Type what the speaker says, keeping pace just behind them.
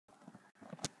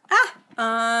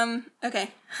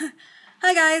Okay.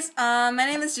 Hi guys, my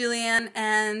name is Julianne,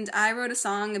 and I wrote a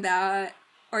song about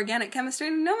organic chemistry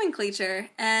and nomenclature,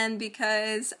 and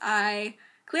because I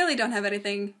clearly don't have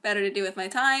anything better to do with my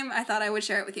time, I thought I would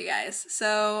share it with you guys.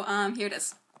 So, here it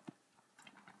is.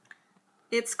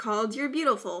 It's called You're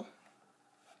Beautiful,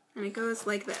 and it goes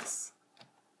like this.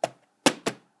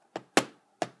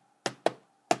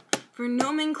 For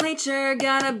nomenclature,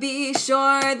 gotta be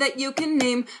sure that you can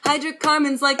name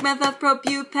hydrocarbons like meth,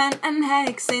 pent, and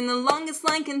hexane. The longest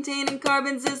line containing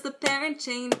carbons is the parent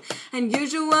chain, and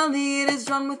usually it is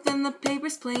drawn within the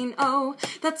paper's plane. Oh,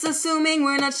 that's assuming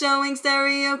we're not showing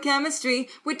stereochemistry,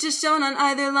 which is shown on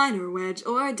either line or wedge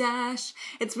or dash.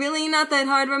 It's really not that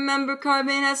hard. Remember,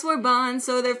 carbon has 4 bonds,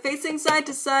 so they're facing side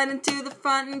to side and to the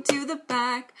front and to the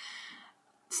back.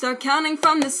 Start counting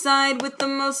from the side with the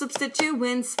most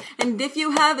substituents, and if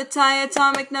you have a tie,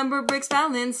 atomic number breaks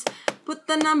balance. Put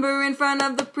the number in front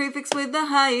of the prefix with the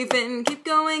hyphen. Keep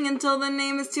going until the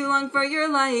name is too long for your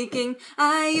liking.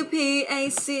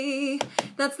 IUPAC,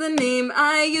 that's the name.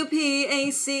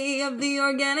 IUPAC of the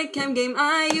organic chem game.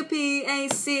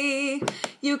 IUPAC,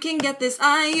 you can get this.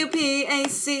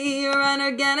 IUPAC, you're an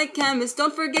organic chemist.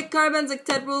 Don't forget carbon's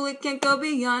octet rule, it can't go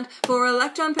beyond 4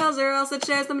 electron pairs, or else it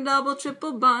shares them double,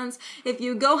 triple bonds. If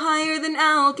you go higher than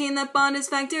alkane, that bond is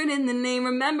factored in the name.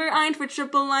 Remember, ein for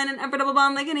triple line and for double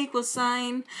bond like an equal sign.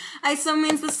 Iso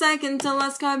means the second to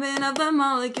last carbon of the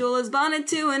molecule is bonded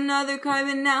to another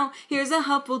carbon. Now, here's a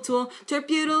helpful tool.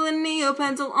 Terbutyl and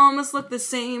neopentyl almost look the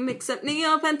same, except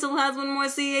neopentyl has 1 more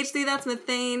CH3, that's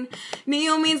methane.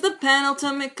 Neo means the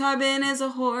penultimate carbon is a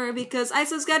whore, because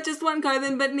iso's got just 1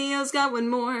 carbon, but neo's got 1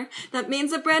 more. That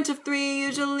means a branch of 3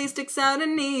 usually sticks out a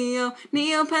neo.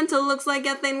 Neopentyl looks like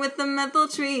ethane with the methyl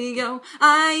trio.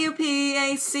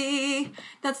 IUPAC,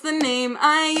 that's the name.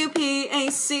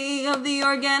 IUPAC of the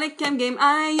organic chem game.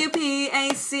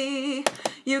 IUPAC,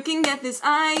 you can get this.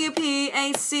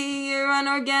 IUPAC, you're an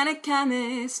organic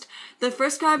chemist. The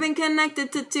first carbon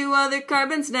connected to 2 other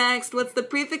carbons next. What's the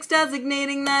prefix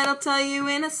designating that? I'll tell you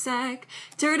in a sec.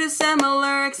 Tert is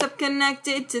similar except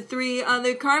connected to 3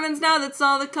 other carbons. Now that's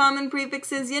all the common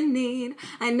prefixes you need.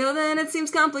 I know that it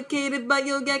seems complicated, but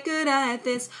you'll get good at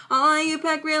this. All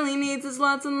IUPAC really needs is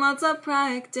lots and lots of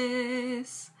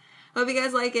practice. Hope you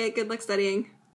guys like it. Good luck studying.